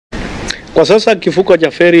Kwa sasa kivuko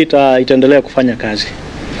cha feri itaendelea kufanya kazi.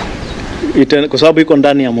 Kwa sababu iko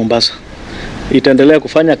ndani ya Mombasa. Itaendelea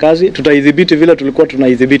kufanya kazi, tutaidhibiti vile tulikuwa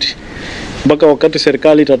tunaidhibiti mpaka wakati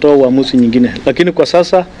serikali itatoa uamuzi nyingine. Lakini kwa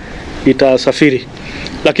sasa itasafiri.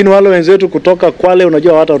 Lakini wale wenzetu kutoka Kwale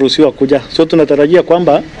unajua hawataruhusiwa kuja. So tunatarajia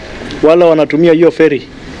kwamba wale wanatumia hiyo feri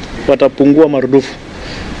watapungua marudufu.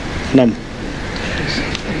 Naam.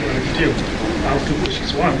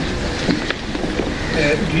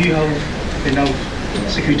 Do you have enough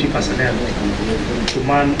security personnel to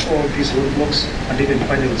man all these roadblocks and even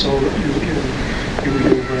find so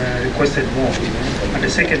you've requested more? And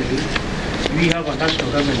secondly, we have a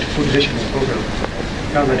national government food rationing program.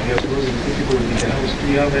 Now that we are closing people in the house, do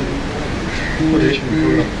you have a food rationing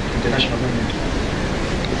program in the national government?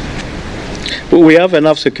 We have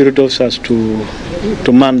enough security officers to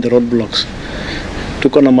man the roadblocks.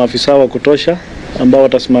 Tuko na maafisa wa kutosha ambao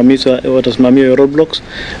watasimamia roadblocks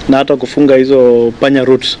na hata kufunga hizo panya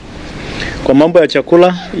routes. Kwa mambo ya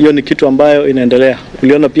chakula, hiyo ni kitu ambayo inaendelea.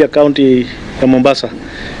 Uliona pia county ya Mombasa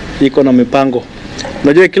iko na mipango.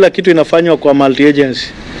 Unajua kila kitu inafanywa kwa multi agency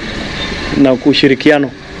na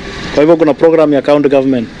kushirikiano. Kwa hivyo kuna program ya county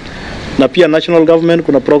government na pia national government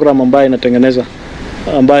kuna program ambayo inatengeneza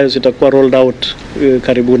ambayo zitakuwa rolled out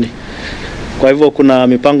karibuni. Kwa hivyo kuna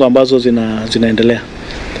mipango ambazo zinaendelea.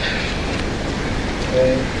 I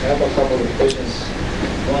have a couple of questions.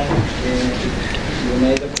 One,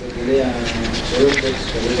 unaweza kurejelea roadblocks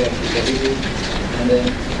kwa lugha ya Kiswahili, and then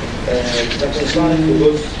the concern for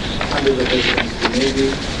those hundreds of residents who maybe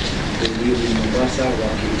they live in Mombasa,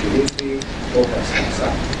 working in Kilifi, or Mombasa,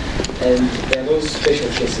 and there are those special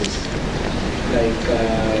cases like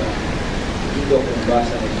mtu wa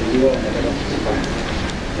Mombasa anajiliwa anataka kulipa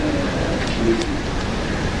Kilifi.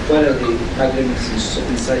 What are the agreements in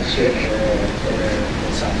such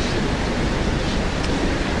concerns?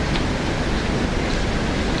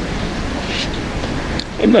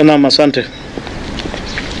 Na asante.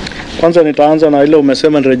 Kwanza nitaanza na ile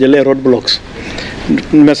umesema nirejelee roadblocks.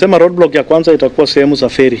 Nimesema roadblock ya kwanza itakuwa sehemu za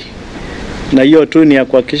feri. Na hiyo tu ni ya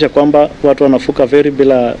kuhakikisha kwamba watu wanafuka feri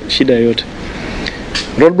bila shida yoyote.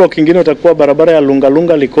 Roadblock nyingine itakuwa barabara ya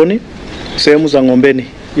Lungalunga Likoni, sehemu za Ngombeni.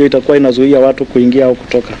 Hiyo itakuwa inazuia watu kuingia au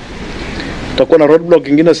kutoka. Tutakuwa na roadblock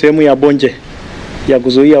nyingine sehemu ya Bonje ya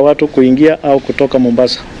kuzuia watu kuingia au kutoka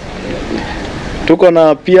Mombasa. Tuko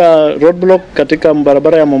na pia roadblock katika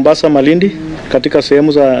barabara ya Mombasa Malindi katika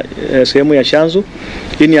sehemu ya Shanzu.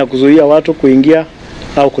 Hii ni ya kuzuia watu kuingia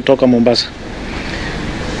au kutoka Mombasa.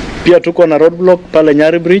 Pia tuko na roadblock pale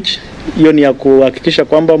Nyari Bridge. Hiyo ni ya kuhakikisha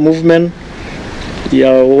kwamba movement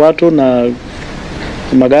ya watu na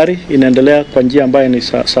magari inaendelea kwa njia ambayo ni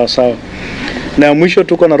sawa. Na ya mwisho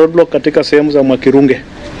tuko na roadblock katika sehemu za Mwakirunge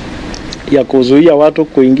ya kuzuia watu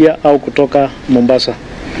kuingia au kutoka Mombasa.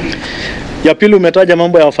 Ya pili umetaja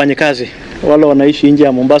mambo ya wafanyikazi wale wanaishi nje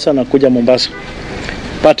ya Mombasa na kuja Mombasa.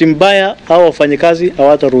 Bahati mbaya hao wafanyikazi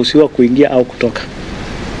hawataruhusiwa kuingia au kutoka.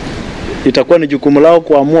 Itakuwa ni jukumu lao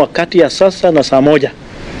kuamua kati ya sasa na saa moja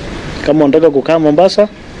kama wanataka kukaa Mombasa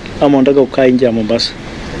ama wanataka kukaa nje ya Mombasa.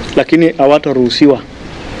 Lakini hawataruhusiwa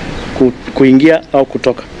kuingia au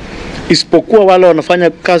kutoka. Isipokuwa wale wanafanya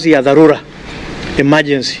kazi ya dharura,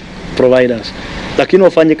 emergency providers. Lakini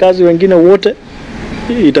wafanyikazi wengine wote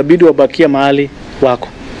itabidi wabakia mahali wako.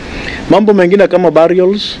 Mambo mengine kama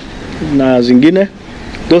burials na zingine,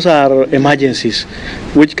 those are emergencies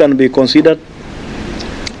which can be considered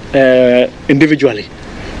individually.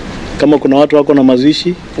 Kama kuna watu wako na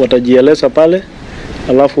mazishi, watajieleza pale,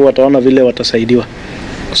 alafu wataona vile watasaidiwa.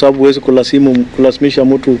 Kwa sababu huwezi kulazimisha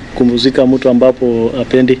mtu kumzika mtu ambapo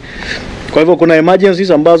apendi. Kwa hivyo kuna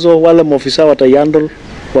emergencies ambazo wale maofisa wataihandle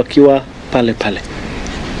wakiwa pale.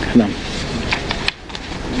 Naam.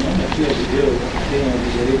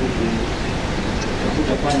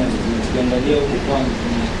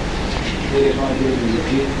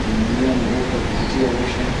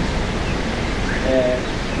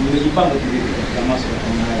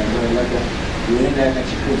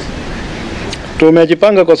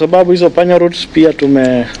 Tumejipanga kwa sababu hizo panya routes pia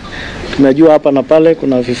tumejua hapa na pale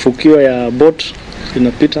kuna vifukio ya boat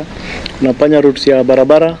inapita, kuna panya routes ya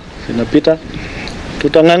barabara inapita.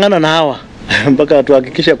 Tutangangana na hawa mpaka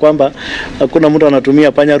tuhakikishe kwamba hakuna mtu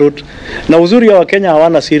anatumia panya route. Na uzuri ya Wakenya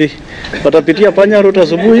hawana siri. Watapitia panya route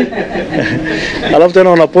asubuhi alafu tena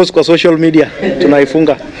wanapost kwa social media,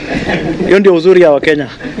 tunaifunga. Hiyo ndio uzuri ya Wakenya.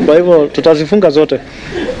 Kwa hivyo tutazifunga zote.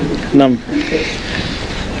 Naam.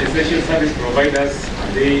 Essential service providers,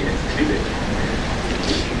 are they excluded?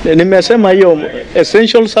 Nimesema hiyo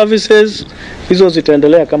essential services hizo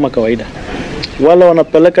zitaendelea kama kawaida. Wale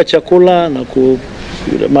wanapeleka chakula na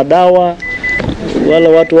madawa wale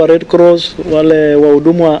watu wa Red Cross, wale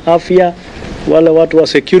wahudumu wa afya, wale watu wa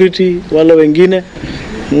security, wale wengine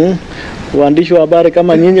waandishi wa habari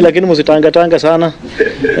kama nyinyi, lakini msitangatanga sana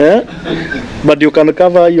but you can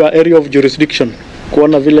cover your area of jurisdiction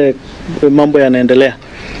kuona vile mambo yanaendelea.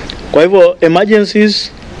 Kwa hivyo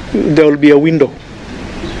emergencies, there will be a window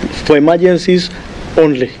for emergencies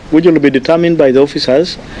only, which will be determined by the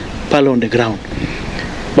officers pale on the ground.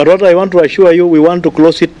 But what I want to assure you, we want to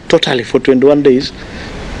close it totally for 21 days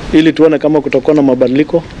ili tuone kama kutakuwa na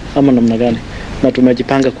mabadiliko ama namna gani, na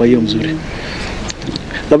tumejipanga kwa hiyo mzuri.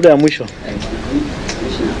 Labda ya mwisho,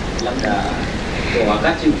 labda kwa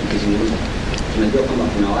wakati ukizungumza, tunajua kwamba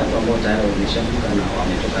kuna watu ambao tayari wameshavuka na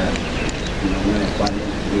wametoka maeneo ya Kwale,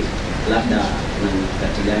 labda na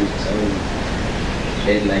mikakati gani, kwa sababu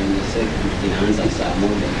deadline inaanza saa 1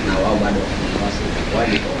 na wao bado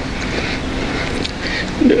wako.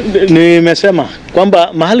 Nimesema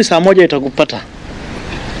kwamba mahali saa 1 itakupata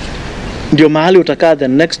ndio mahali utakaa the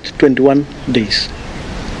next 21 days.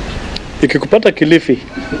 Ikikupata Kilifi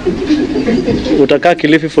utakaa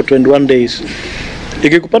Kilifi for 21 days.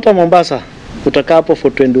 Ikikupata Mombasa utakaa hapo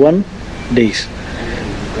for 21 days.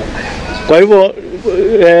 Kwa hivyo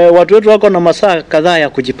watu wetu wako na masaa kadhaa ya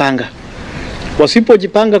kujipanga.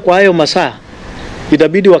 Wasipojipanga kwa hayo masaa,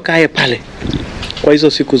 itabidi wakae pale kwa hizo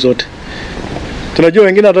siku zote. Tunajua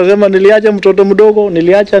wengine watasema niliacha mtoto mdogo,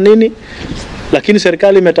 niliacha nini, lakini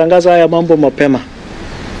serikali imetangaza haya mambo mapema.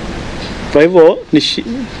 Kwa hivyo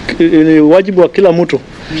ni wajibu wa kila mtu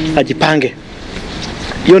ajipange.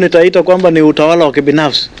 Hiyo nitaita kwamba ni utawala wa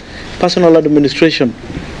kibinafsi, personal administration.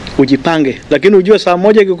 Ujipange, lakini ujue saa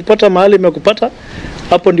 1 ikikupata mahali imekupata,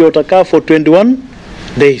 hapo ndio utakaa for 21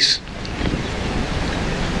 days.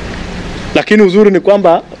 Lakini uzuri ni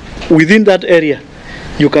kwamba within that area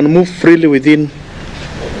you can move freely within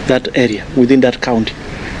that area, within that county.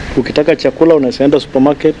 Ukitaka chakula unaenda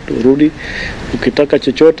supermarket urudi, ukitaka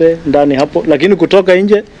chochote ndani hapo, lakini kutoka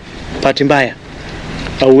nje pati mbaya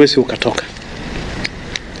hauwezi ukatoka.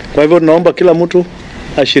 Kwa hivyo tunaomba kila mtu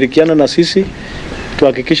ashirikiane na sisi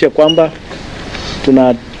tuhakikishe kwamba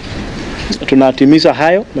tunatimiza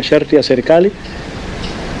hayo masharti ya serikali,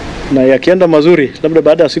 na yakienda mazuri, labda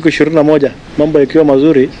baada ya siku 21 mambo yakiwa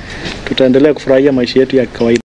mazuri, tutaendelea kufurahia maisha yetu ya kawaida.